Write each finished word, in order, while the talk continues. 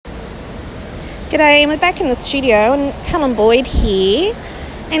G'day, we're back in the studio and it's Helen Boyd here,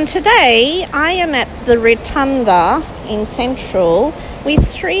 and today I am at the Rotunda in Central with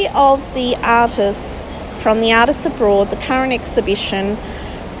three of the artists from the Artists Abroad, the current exhibition,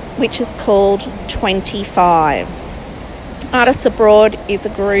 which is called 25. Artists Abroad is a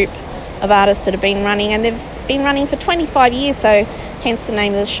group of artists that have been running, and they've been running for 25 years, so hence the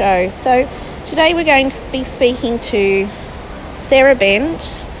name of the show. So today we're going to be speaking to Sarah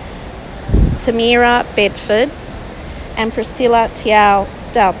Bent, Tamera, Bedford, and Priscilla, Teoh,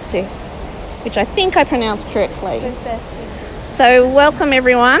 Stoute, which I think I pronounced correctly. Fantastic. So welcome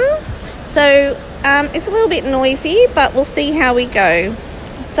everyone. So it's a little bit noisy, but we'll see how we go.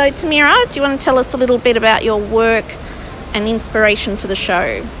 So Tamera, do you want to tell us a little bit about your work and inspiration for the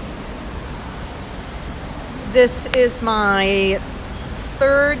show? This is my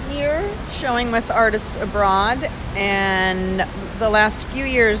third year showing with Artists Abroad, and the last few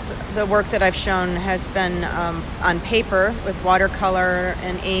years the work that I've shown has been on paper with watercolor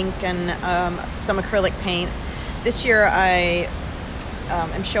and ink and some acrylic paint. This year I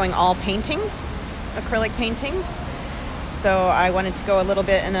am showing all paintings, acrylic paintings, so I wanted to go a little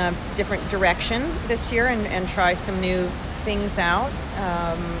bit in a different direction this year and try some new things out.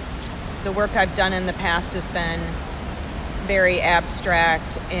 The work I've done in the past has been very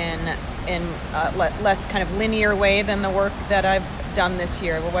abstract in less kind of linear way than the work that I've done this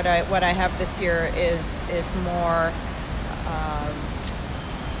year. What I have this year is more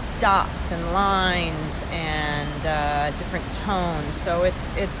dots and lines and different tones. So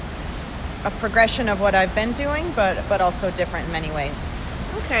it's a progression of what I've been doing, but also different in many ways.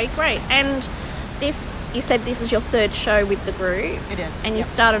 Okay, great. And you said this is your third show with the group. It is. And you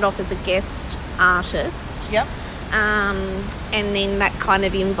started off as a guest artist. Yep. And then that kind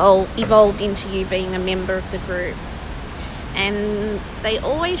of evolved into you being a member of the group. And they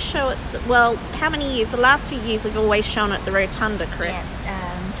always show it, how many years? The last few years have always shown at the Rotunda, correct?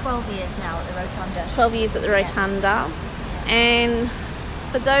 Yeah, 12 years now at the Rotunda. 12 years at the Rotunda. Yeah. And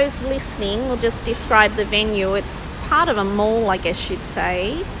for those listening, we'll just describe the venue. It's part of a mall, I guess you'd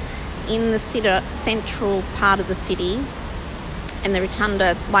say, in the central part of the city. And the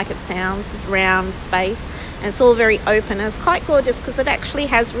Rotunda, like it sounds, is round space. And it's all very open. And it's quite gorgeous because it actually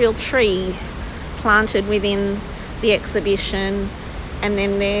has real trees planted within the exhibition. And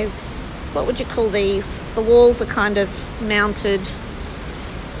then there's, what would you call these? The walls are kind of mounted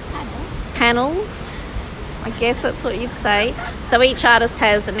panels. I guess that's what you'd say. So each artist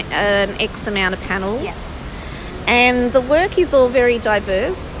has an X amount of panels. Yes. And the work is all very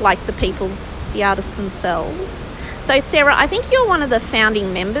diverse, like the artists themselves. So Sarah, I think you're one of the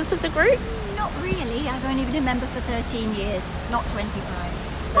founding members of the group. Not really. I've only been a member for 13 years, not 25.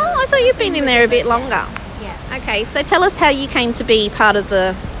 So I thought you'd been in there a bit longer. Yeah. Okay, so tell us how you came to be part of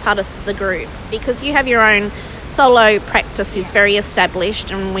the group, because you have your own solo practice is very established,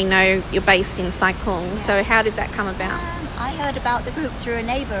 and we know you're based in Cyclone. Yeah. So how did that come about? I heard about the group through a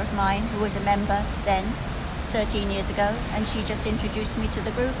neighbour of mine who was a member then, 13 years ago, and she just introduced me to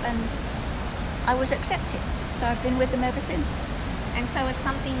the group, and I was accepted. So I've been with them ever since. And so it's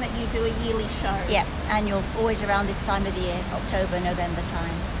something that you do a yearly show? Yeah, annual, always around this time of the year, October, November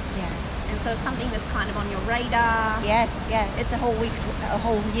time. Yeah. And so it's something that's kind of on your radar? Yes, yeah. It's a whole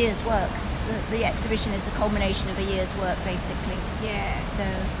year's work. The exhibition is the culmination of a year's work, basically. Yeah. So.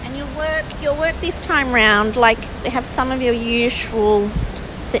 And your work this time round, like, they have some of your usual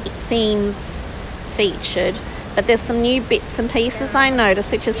themes featured, but there's some new bits and pieces I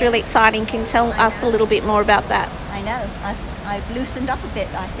noticed, which is really exciting. Can you tell us a little bit more about that? I know. I've loosened up a bit,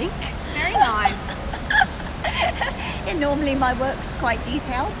 I think. Very nice. Yeah, normally my work's quite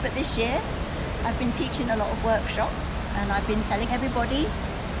detailed, but this year I've been teaching a lot of workshops, and I've been telling everybody,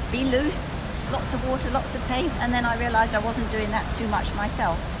 be loose, lots of water, lots of paint, and then I realised I wasn't doing that too much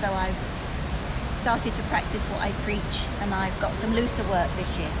myself, so I've started to practice what I preach, and I've got some looser work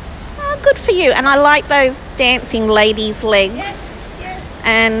this year. Oh, good for you. And I like those dancing ladies' legs. Yes.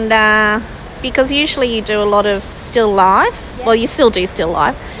 And because usually you do a lot of still life. Yes. Well, you still do still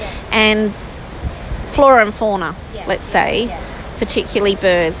life. Yes. And flora and fauna, Yes. let's say, Yes. particularly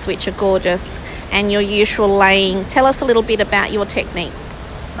birds, which are gorgeous. And your usual laying. Tell us a little bit about your techniques.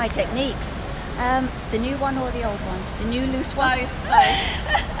 My techniques? The new one or the old one? The new loose one? Both.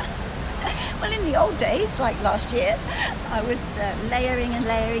 Well, in the old days, like last year, I was layering and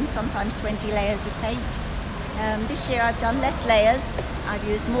layering, sometimes 20 layers of paint. This year I've done less layers. I've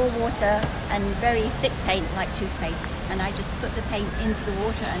used more water and very thick paint, like toothpaste. And I just put the paint into the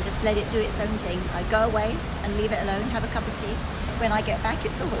water and just let it do its own thing. I go away and leave it alone, have a cup of tea. When I get back,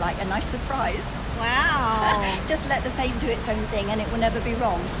 it's sort of like a nice surprise. Wow. Just let the paint do its own thing and it will never be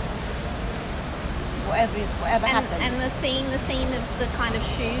wrong. whatever happens. And the theme of the kind of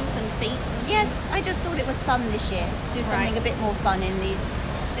shoes and feet. Yes, I just thought it was fun this year. Do something a bit more fun in these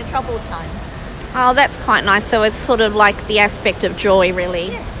troubled times. Oh, that's quite nice. So it's sort of like the aspect of joy, really.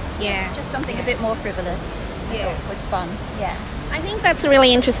 Yes. Yeah. Just something a bit more frivolous. Yeah. It was fun. Yeah. I think that's a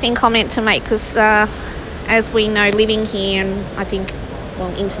really interesting comment to make because, as we know, living here and I think,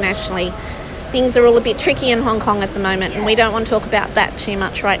 well, internationally, things are all a bit tricky in Hong Kong at the moment, and we don't want to talk about that too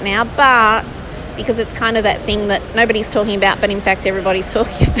much right now, but because it's kind of that thing that nobody's talking about, but in fact everybody's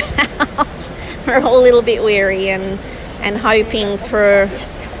talking about. We're all a little bit weary and hoping for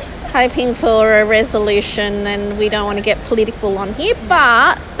a resolution, and we don't want to get political on here.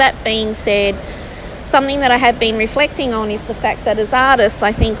 But that being said, something that I have been reflecting on is the fact that as artists,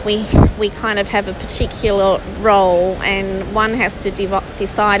 I think we kind of have a particular role, and one has to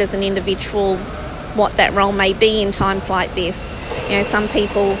decide as an individual what that role may be in times like this. You know, some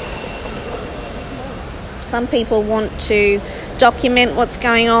people want to document what's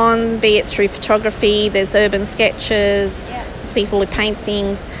going on, be it through photography. There's urban sketches, there's people who paint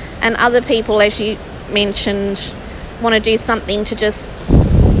things, and other people, as you mentioned, want to do something to just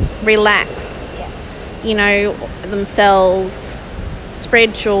relax, you know, themselves,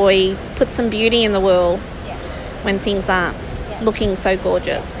 spread joy, put some beauty in the world when things aren't looking so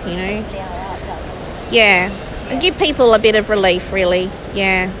gorgeous, you know. Yeah, and give people a bit of relief, really.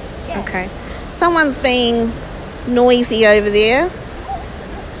 Yeah. Okay. Someone's being noisy over there.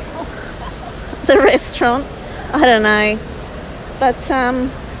 The restaurant. I don't know. But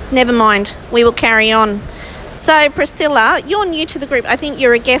never mind. We will carry on. So, Priscilla, you're new to the group. I think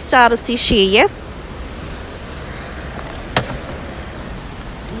you're a guest artist this year, yes?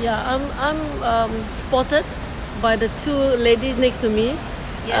 Yeah, I'm spotted by the two ladies next to me.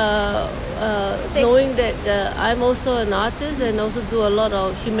 Knowing that I'm also an artist and also do a lot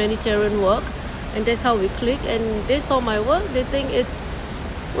of humanitarian work, and that's how we click. And they saw my work. They think it's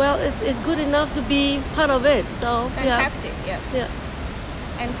good enough to be part of it. So fantastic. Yeah.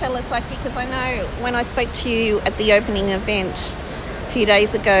 And tell us, because I know when I spoke to you at the opening event a few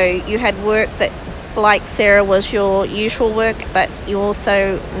days ago, you had work that, like Sarah, was your usual work, but you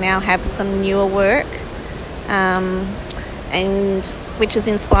also now have some newer work, and which is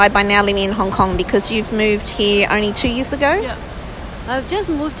inspired by now living in Hong Kong, because you've moved here only 2 years ago? Yeah. I've just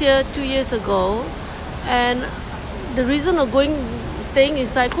moved here 2 years ago, and the reason of staying in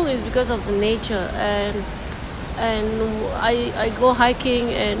Sai Kung is because of the nature, and I go hiking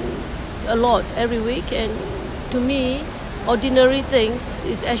and a lot every week, and to me, ordinary things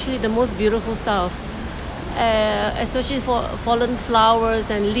is actually the most beautiful stuff, especially for fallen flowers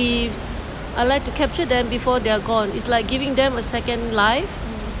and leaves. I like to capture them before they are gone. It's like giving them a second life,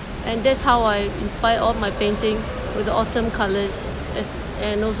 and that's how I inspire all my painting with the autumn colors,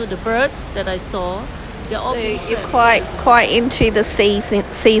 and also the birds that I saw. They're all you're quite into the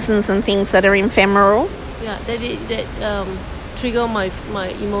seasons and things that are ephemeral. Yeah, that trigger my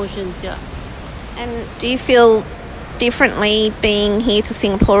emotions. Yeah. And do you feel differently being here to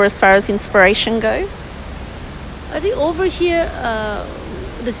Singapore as far as inspiration goes? I think over here,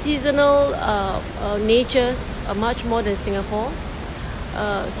 the seasonal nature are much more than Singapore.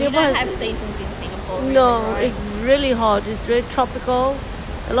 Singapore you don't have seasons in Singapore. Really, no, right? It's really hot. It's very tropical.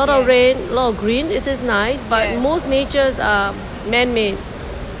 A lot of rain, a lot of green. It is nice, but most natures are man-made.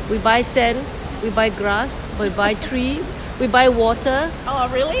 We buy sand, we buy grass, we buy tree, we buy water. Oh,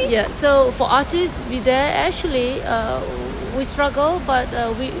 really? Yeah. So for artists, actually we struggle, but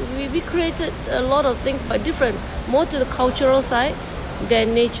we created a lot of things, but different, more to the cultural side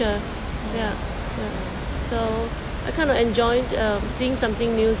than nature. Yeah. So I kind of enjoyed seeing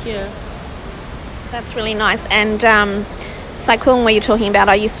something new here. That's really nice. And Sai Kung, where you're talking about,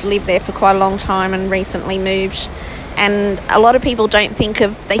 I used to live there for quite a long time and recently moved. And a lot of people they think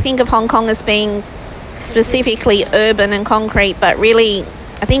of Hong Kong as being specifically urban and concrete, but really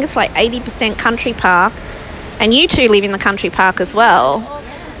I think it's like 80% country park. And you two live in the country park as well.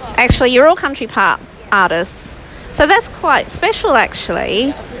 Actually, you're all country park artists. So that's quite special,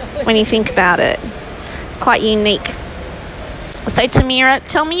 actually, when you think about it. Quite unique. So, Tamera,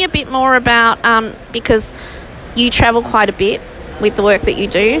 tell me a bit more about, because you travel quite a bit with the work that you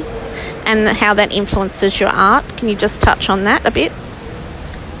do, and how that influences your art. Can you just touch on that a bit?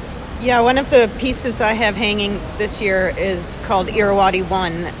 Yeah, one of the pieces I have hanging this year is called Irrawaddy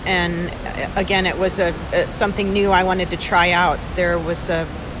 1, and again, it was something new I wanted to try out. There was a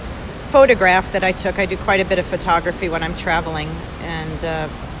photograph that I took. I do quite a bit of photography when I'm traveling, and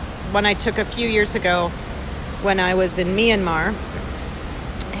one I took a few years ago when I was in Myanmar,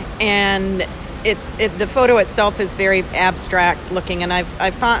 and the photo itself is very abstract looking, and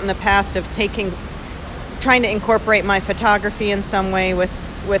I've thought in the past of taking trying to incorporate my photography in some way with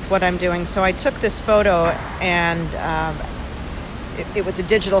what I'm doing. So I took this photo, and it was a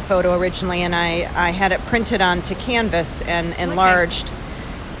digital photo originally, and I had it printed onto canvas and enlarged. Okay.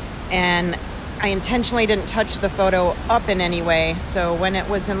 And I intentionally didn't touch the photo up in any way. So when it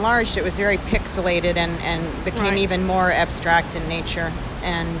was enlarged, it was very pixelated and became even more abstract in nature.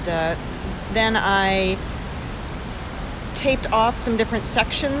 And then I taped off some different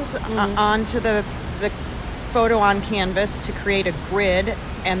sections onto the photo on canvas to create a grid.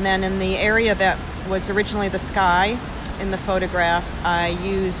 And then in the area that was originally the sky in the photograph, I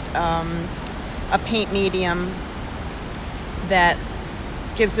used a paint medium that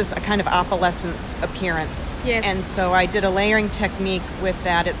gives this a kind of opalescence appearance. Yes. And so I did a layering technique with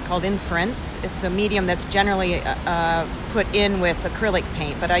that. It's called inference. It's a medium that's generally put in with acrylic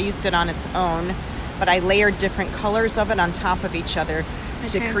paint, but I used it on its own. But I layered different colors of it on top of each other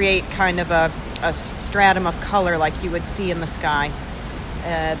to create kind of a stratum of color like you would see in the sky.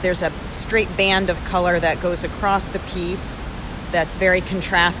 There's a straight band of color that goes across the piece that's very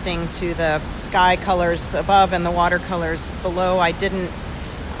contrasting to the sky colors above and the watercolors below. I didn't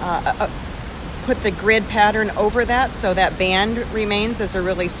put the grid pattern over that, so that band remains as a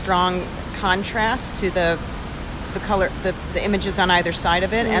really strong contrast to the color, the images on either side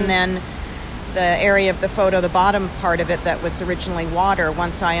of it. And then the area of the photo, the bottom part of it that was originally water,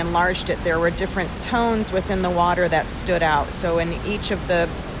 once I enlarged it, there were different tones within the water that stood out. So in each of the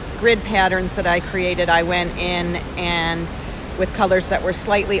grid patterns that I created, I went in and with colors that were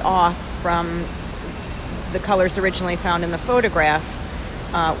slightly off from the colors originally found in the photograph,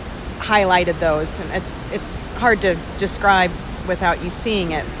 highlighted those. And it's hard to describe without you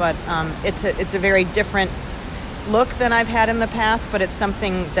seeing it, but it's a very different look than I've had in the past, but it's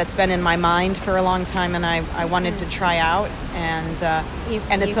something that's been in my mind for a long time, and I wanted to try out. And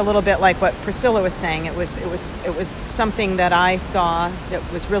it's a little bit like what Priscilla was saying. It was something that I saw that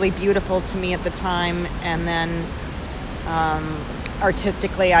was really beautiful to me at the time, and then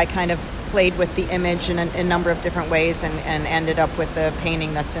artistically I kind of played with the image in a number of different ways and ended up with the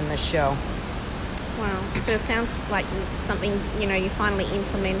painting that's in this show. Wow. So it sounds like something, you finally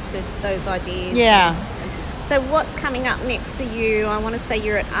implemented those ideas. Yeah. So what's coming up next for you? I want to say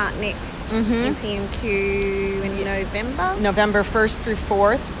you're at Art Next in PMQ in November. November 1st through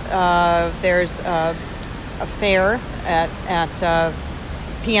 4th. There's a fair at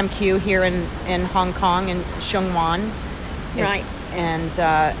PMQ here in Hong Kong, in Shenzhen. Right. And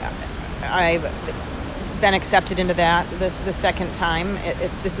I've been accepted into that the second time.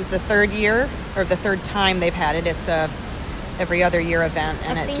 This is the third year, or the third time they've had it. It's a every other year event.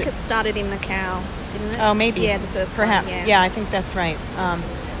 And I think it started in Macau, didn't it? Oh, maybe. Yeah, the first perhaps. Time, yeah, I think that's right.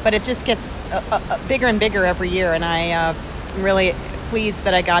 But it just gets bigger and bigger every year, and I'm really pleased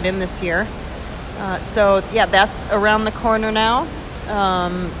that I got in this year. So, yeah, that's around the corner now.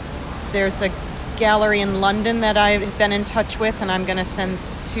 There's a gallery in London that I've been in touch with, and I'm going to send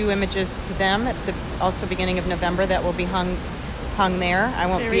 2 images to them at the also beginning of November that will be hung there. I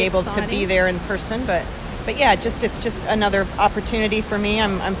won't be able to be there in person, but yeah, it's just another opportunity for me.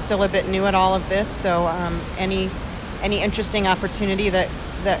 I'm still a bit new at all of this, so any interesting opportunity that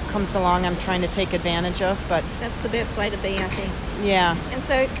comes along, I'm trying to take advantage of. But that's the best way to be, I think. Yeah. And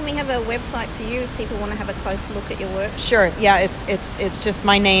so, can we have a website for you if people want to have a closer look at your work? Sure. Yeah, it's just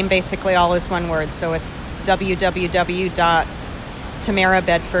my name, basically, all is one word. So it's www.Tamera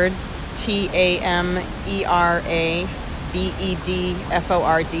Bedford,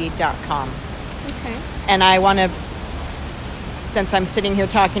 TamerAbedford.com. Okay. And I want to, since I'm sitting here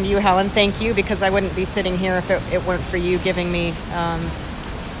talking to you, Helen, thank you, because I wouldn't be sitting here if it weren't for you giving me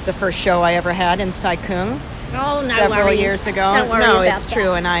the first show I ever had in Sai Kung. Oh, no several worries. years ago. Don't worry no, about it's that.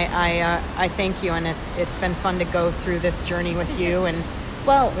 true, and I thank you, and it's been fun to go through this journey with you and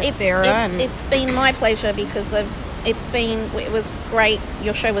with Sarah. It's been my pleasure because it was great.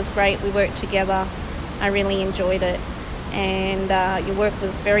 Your show was great. We worked together. I really enjoyed it, and your work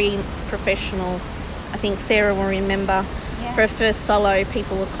was very professional. I think Sarah will remember. Yeah. For her first solo,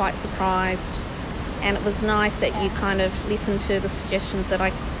 people were quite surprised, and it was nice that you kind of listened to the suggestions that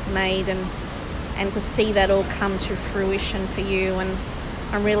I made and to see that all come to fruition for you. And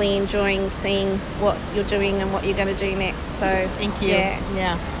I'm really enjoying seeing what you're doing and what you're going to do next. So thank you.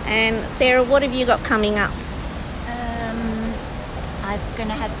 Yeah. And Sarah, what have you got coming up? I'm going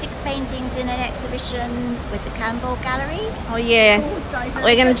to have 6 paintings in an exhibition with the Campbell Gallery. Oh yeah,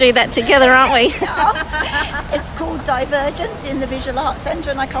 we're going to do that together, aren't we? It's called Divergent in the Visual Arts Centre,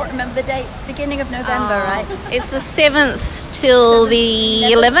 and I can't remember the dates. Beginning of November, right? It's the 7th till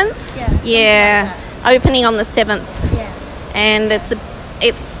the 11th. Yeah. Opening on the 7th. Yeah. And it's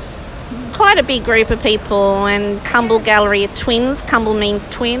quite a big group of people, and Cumble Gallery are twins. Cumble means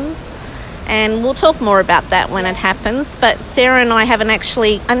twins. And we'll talk more about that when it happens. But Sarah and I haven't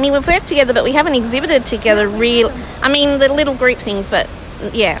actually... I mean, we've worked together, but we haven't exhibited together the little group things, but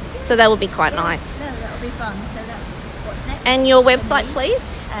yeah. So that would be quite nice. No, that'll be fun. So that's what's next. And your website, please?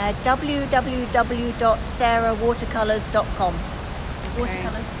 www.sarahwatercolours.com.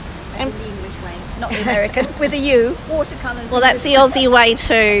 Watercolours, And- in the English way, not the American, with a U. Watercolours. Well, that's the Aussie way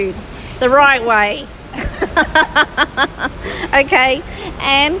too. The right way. Okay.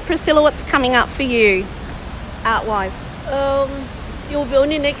 And Priscilla, what's coming up for you, art-wise? It will be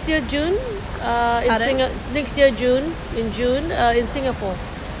only next year June. Next year June in Singapore.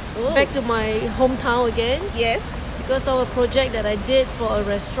 Ooh. Back to my hometown again Yes. because of a project that I did for a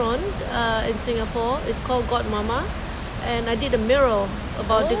restaurant in Singapore. It's called God Mama, and I did a mural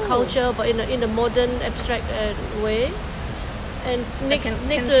about the culture, but in a modern abstract way. And next to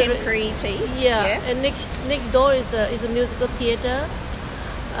contemporary piece. yeah, and next door is a musical theatre.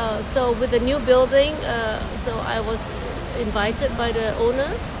 So with the new building, so I was invited by the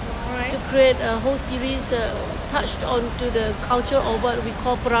owner to create a whole series touched onto the culture of what we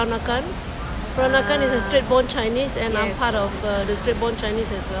call Peranakan. Peranakan is a straight-born Chinese, and I'm part of the straight-born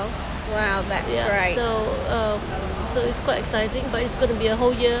Chinese as well. Wow, that's great. So it's quite exciting, but it's going to be a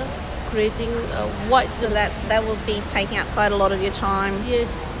whole year creating what. So that will be taking up quite a lot of your time. Yes.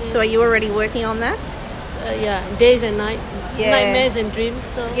 So are you already working on that? Days and night, Yeah. nightmares and dreams.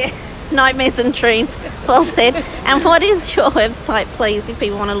 So. Yeah, nightmares and dreams. Well said. And what is your website, please, if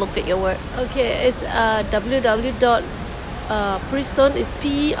people want to look at your work? Okay, it's www.Pristone is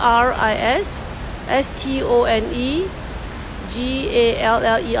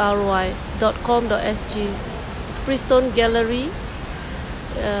PRISTONEGALLERY.com.sg. It's Pristone Gallery.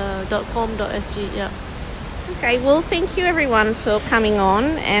 .com.sg. Yeah. Okay, well, thank you everyone for coming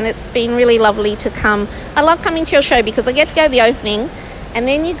on, and it's been really lovely to come. I love coming to your show because I get to go to the opening, and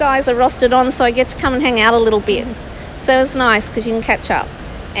then you guys are rostered on, so I get to come and hang out a little bit. So it's nice because you can catch up.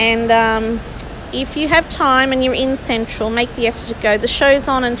 And if you have time and you're in Central, make the effort to go. The show's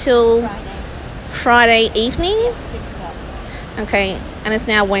on until Friday evening. 6 o'clock. Okay, and it's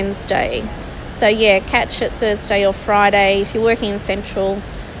now Wednesday. So yeah, catch it Thursday or Friday. If you're working in Central,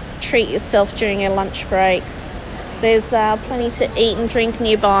 treat yourself during your lunch break. There's plenty to eat and drink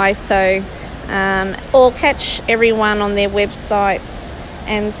nearby, so or catch everyone on their websites,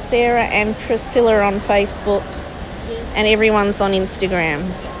 and Sarah and Priscilla are on Facebook, and everyone's on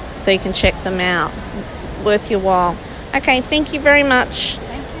Instagram, so you can check them out. Worth your while. Okay, thank you very much.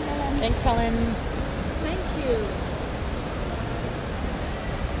 Thank you, Helen. Thanks, Helen.